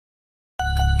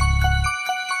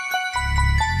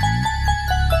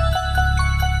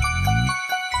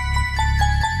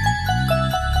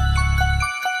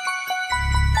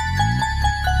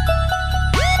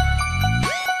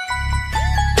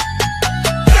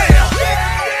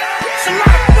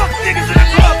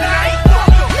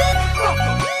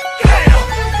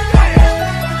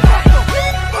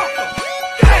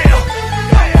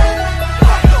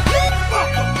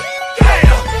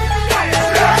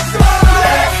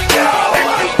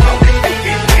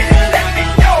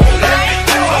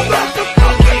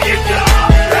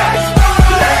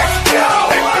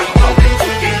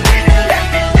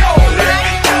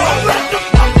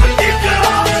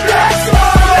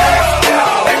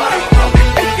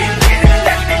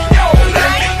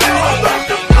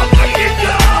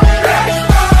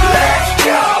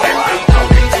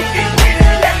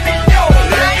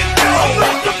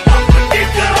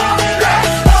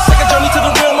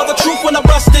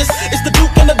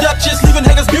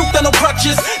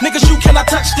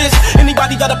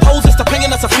gotta pose, it's the pain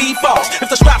us a feed falls.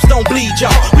 If the straps don't bleed, y'all,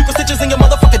 we put stitches in your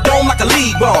motherfucking dome like a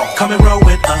league ball. Come and roll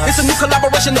with us. It's a new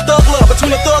collaboration of thug love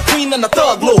between a thug queen and a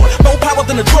thug lord. More power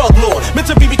than a drug lord. Meant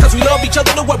to be because we love each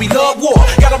other the way we love war.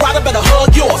 Got a rider, better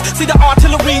hug yours. See the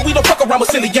artillery, we don't fuck around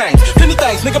with silly games. Plenty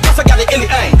things, nigga, plus I got an illy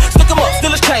aim. Stick him up, steal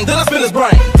his chain, then I spill his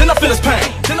brain. Then I feel his pain.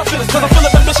 Cause I'm full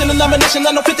of ambition and ammunition.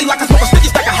 I know 50 like I smoke a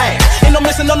sticky stack of hash. Ain't no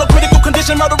missing, no critical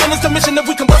condition. Murdering is the mission. If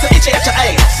we can bust an itch at your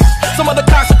ass. Some of the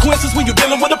consequences when you're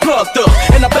dealing with a plug thug.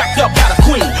 And I backed up by the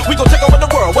queen. We gon' take over the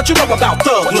world. What you know about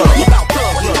thug love?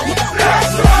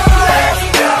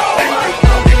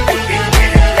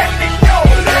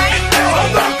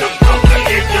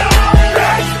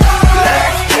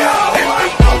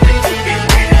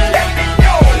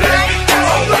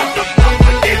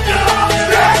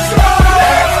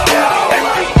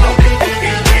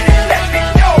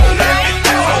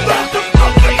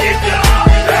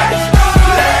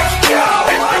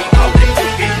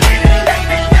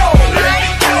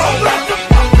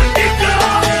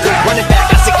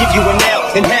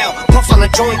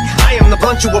 I am the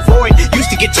blunt you avoid.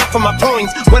 Used to get chucked from my points.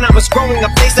 When I was growing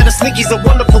up, they said a sneaky's a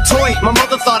wonderful toy. My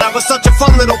mother thought I was such a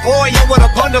fun little boy. Yo, what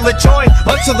a bundle of joy.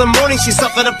 Until the morning she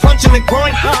suffered a punch in the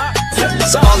groin.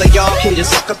 So all of y'all can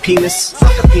just suck a penis.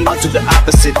 I'll do the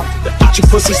opposite. Eat you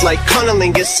pussies like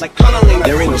cunnilingus.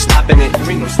 There ain't no stopping it.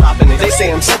 They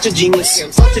say I'm such a genius.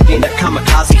 When that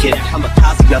kamikaze hit,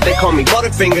 now they call me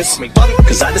Butterfingers.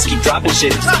 Cause I just keep dropping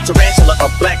shit. Tarantula, a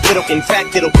black widow. In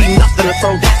fact, it'll be nothing to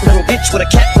throw that little bitch with a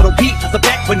cat foot'll beat the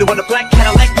back window with a black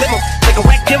Cadillac limo, like a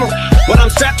whack demo. When I'm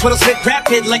strapped with a slick rap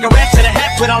hit, like a rat to the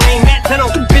hat with all aim at Venom.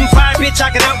 Been fire, bitch,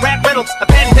 I can out rap Reynolds. A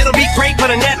patent that'll be great,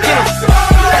 but a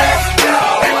napkin.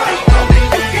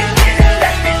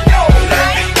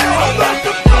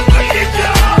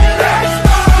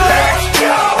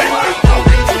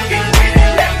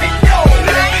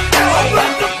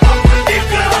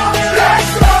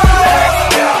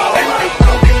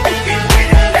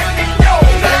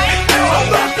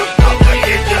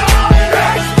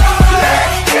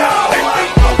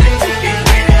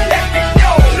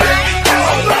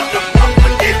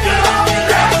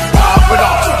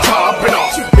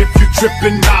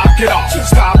 Trippin', knock it off.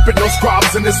 Stop it, no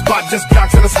scrubs in this spot. Just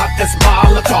blocks and it's hot as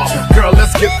Molotov. Girl, let's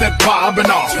get that bobbing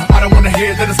off. I don't wanna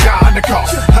hear that it's kinda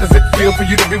cost. How does it feel for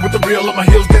you to be with the real on my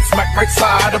heels? Get smacked right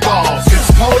side of balls. It's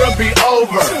supposed to be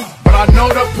over, but I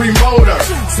know the promoter,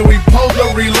 so we pulled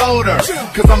the reloader.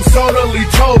 Cause I'm totally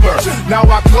tober. Now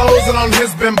I close it on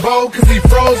his bimbo, cause he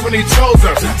froze when he chose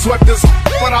her. Swept this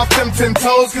foot off them 10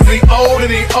 toes, cause he old and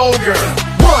he ogre.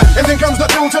 And then comes the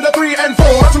 2 to the 3 and 4.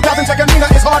 2002 Nina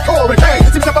is hardcore. And hey,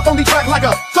 seems step up on the track like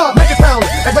a thug. Make it pound,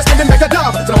 and West End and make a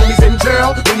dub. The homies in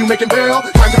jail, when you making bail.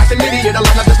 Time to act an idiot, a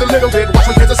lot, not just a little bit. Watch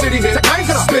when Kansas City hit. Tech 9's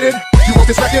gonna spit it. You want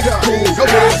this record? Cool, go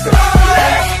get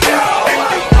it.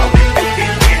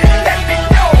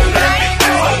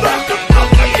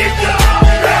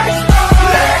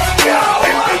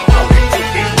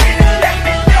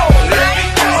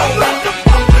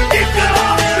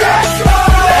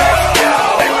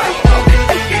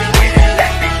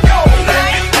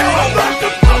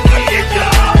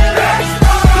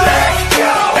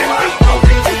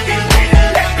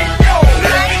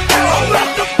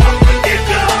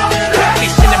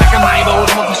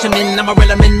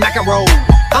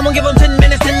 I'ma give them 10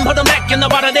 minutes and put them back in the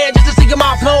water there just to see them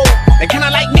all flow. They kinda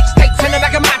like mixtapes in the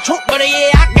back of my truck, but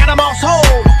yeah, I got them all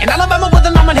sold. In Alabama with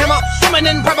an arm and hammer, swimming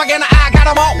in propaganda, I got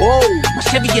them all. Whoa, my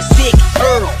Chevy is sick,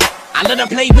 I let her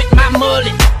play with my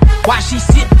mullet while she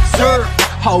sit, serve.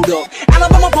 Hold up,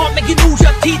 Alabama Park make you lose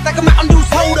your teeth like a Mountain Dew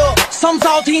soda. Some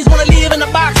saltines wanna live in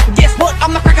a box, but guess what?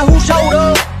 I'm the cracker who showed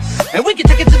up. And we can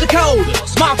take it to the cold,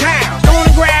 small towns, don't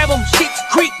wanna grab them. Shit's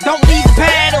creek, don't need to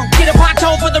paddle. Get a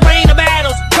poncho for the rain of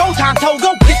battles. Go Tonto,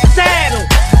 go get the saddle.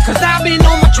 Cause I've been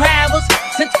on my travels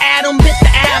since Adam bit the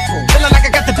apple. Feeling like I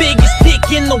got the biggest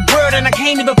dick in the world and I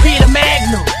can't even feel a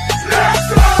magnum. Let's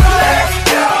go,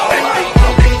 let's go.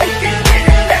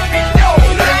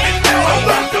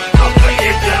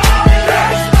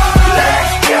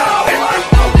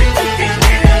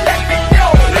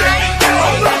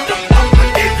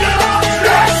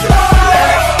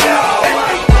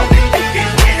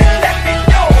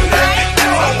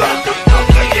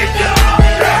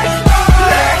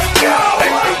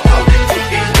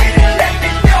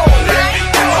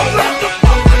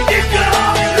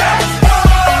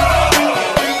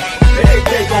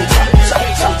 Gon'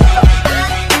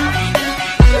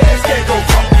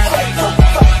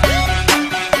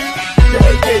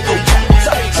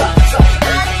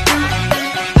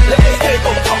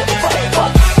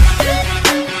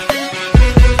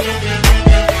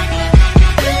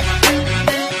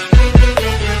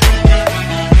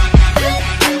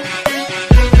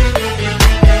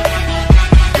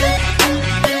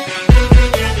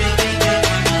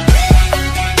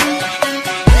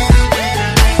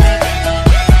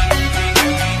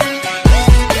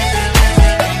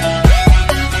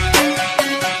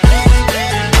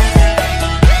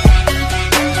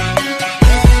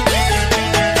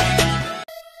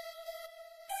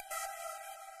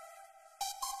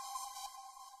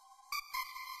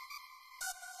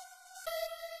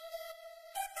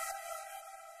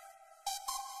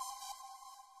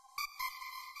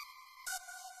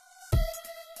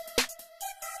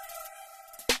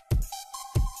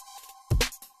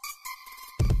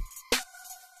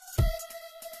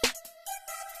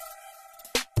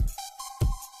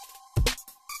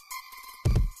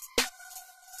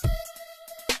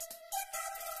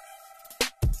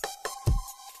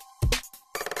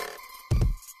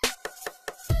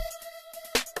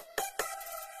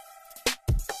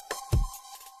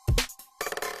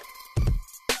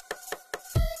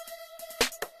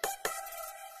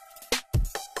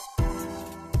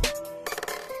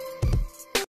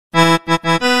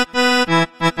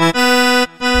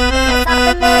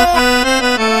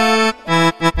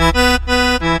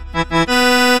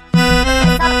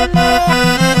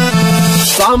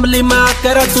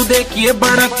 तू देखिए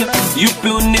बड़क, UP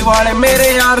उन्नी वाले मेरे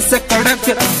यार से कड़क,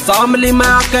 शामली में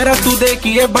आकर तू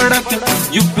देखिए बड़क,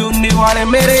 यूपी उन्नी वाले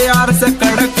मेरे यार से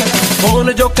कड़क।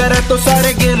 फोन जो करे तो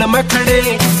सारे गेल में खड़े,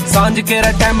 सांझ के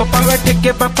टाइम पावे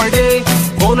ठिके पे पड़े,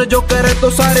 फोन जो करे तो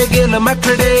सारे गेल में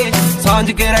खड़े, सांझ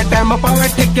के टाइम पावे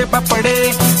ठिके पे पड़े,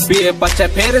 पिए बच्चे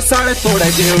फिर साढ़े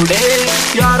तोड़े जेवड़े,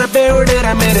 यार बेवड़े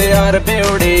रे मेरे यार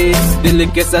बेवड़े, दिल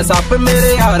के ससाप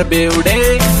मेरे यार बेवड़े,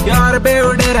 यार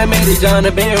बेवड़े रे मेरी जान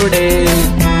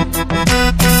बेवड़े।